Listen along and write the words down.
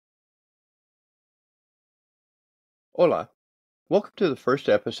Hola. Welcome to the first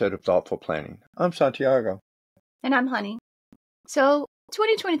episode of Thoughtful Planning. I'm Santiago. And I'm Honey. So,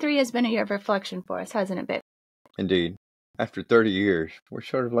 2023 has been a year of reflection for us, hasn't it, babe? Indeed. After 30 years, we're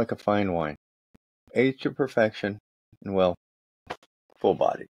sort of like a fine wine. Aged to perfection and, well, full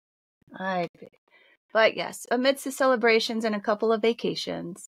body. But yes, amidst the celebrations and a couple of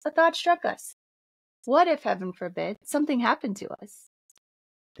vacations, a thought struck us. What if, heaven forbid, something happened to us?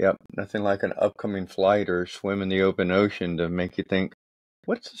 Yep, nothing like an upcoming flight or swim in the open ocean to make you think,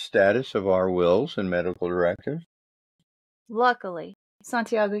 what's the status of our wills and medical directives? Luckily,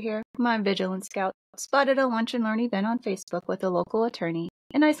 Santiago here, my Vigilant Scout, spotted a lunch and learn event on Facebook with a local attorney,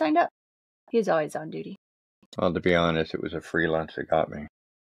 and I signed up. He's always on duty. Well, to be honest, it was a free lunch that got me.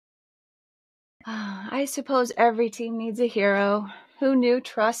 I suppose every team needs a hero. Who knew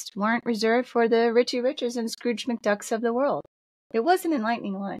trusts weren't reserved for the Richie Riches and Scrooge McDucks of the world? It was an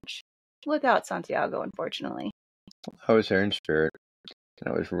enlightening lunch. Without Santiago, unfortunately. I was there in spirit,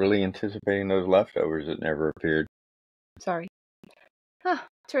 and I was really anticipating those leftovers that never appeared. Sorry.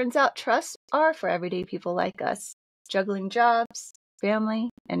 Turns out trusts are for everyday people like us, juggling jobs, family,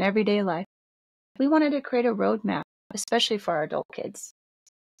 and everyday life. We wanted to create a roadmap, especially for our adult kids.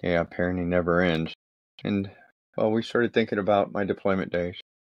 Yeah, parenting never ends. And, well, we started thinking about my deployment days.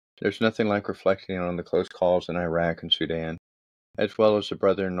 There's nothing like reflecting on the close calls in Iraq and Sudan, as well as the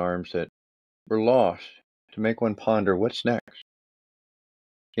brother-in-arms that were lost, to make one ponder what's next.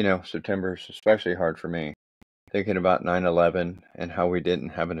 You know, September is especially hard for me, thinking about 9/11 and how we didn't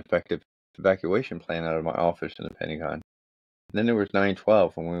have an effective evacuation plan out of my office in the Pentagon. And then there was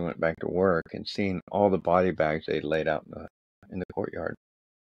 9/12 when we went back to work and seeing all the body bags they'd laid out in the courtyard.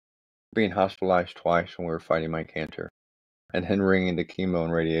 Being hospitalized twice when we were fighting my cancer, and then ringing the chemo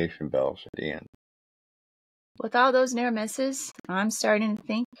and radiation bells at the end. With all those near misses, I'm starting to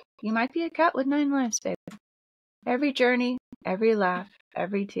think you might be a cat with 9 lives, babe. Every journey, every laugh,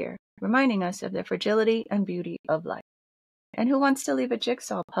 every tear, reminding us of the fragility and beauty of life. And who wants to leave a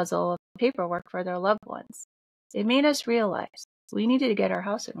jigsaw puzzle of paperwork for their loved ones? It made us realize we needed to get our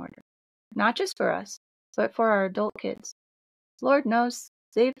house in order. Not just for us, but for our adult kids. Lord knows,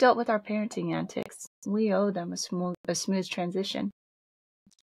 they've dealt with our parenting antics. We owe them a smooth transition.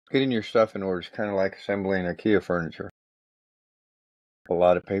 Getting your stuff in order is kind of like assembling IKEA furniture. A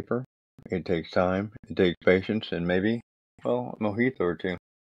lot of paper, it takes time, it takes patience, and maybe, well, a mojito or two.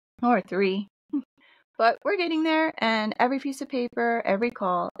 Or 3. But we're getting there, and every piece of paper, every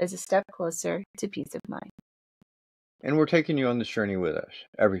call is a step closer to peace of mind. And we're taking you on this journey with us.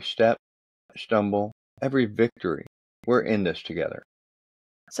 Every step, stumble, every victory, we're in this together.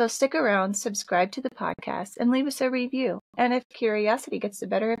 So stick around, subscribe to the podcast, and leave us a review. And if curiosity gets the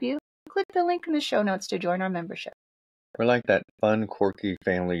better of you, click the link in the show notes to join our membership. We're like that fun, quirky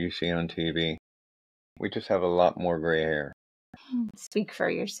family you see on TV. We just have a lot more gray hair. Speak for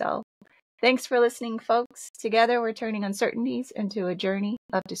yourself. Thanks for listening, folks. Together, we're turning uncertainties into a journey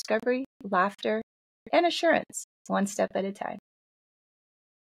of discovery, laughter, and assurance, one step at a time.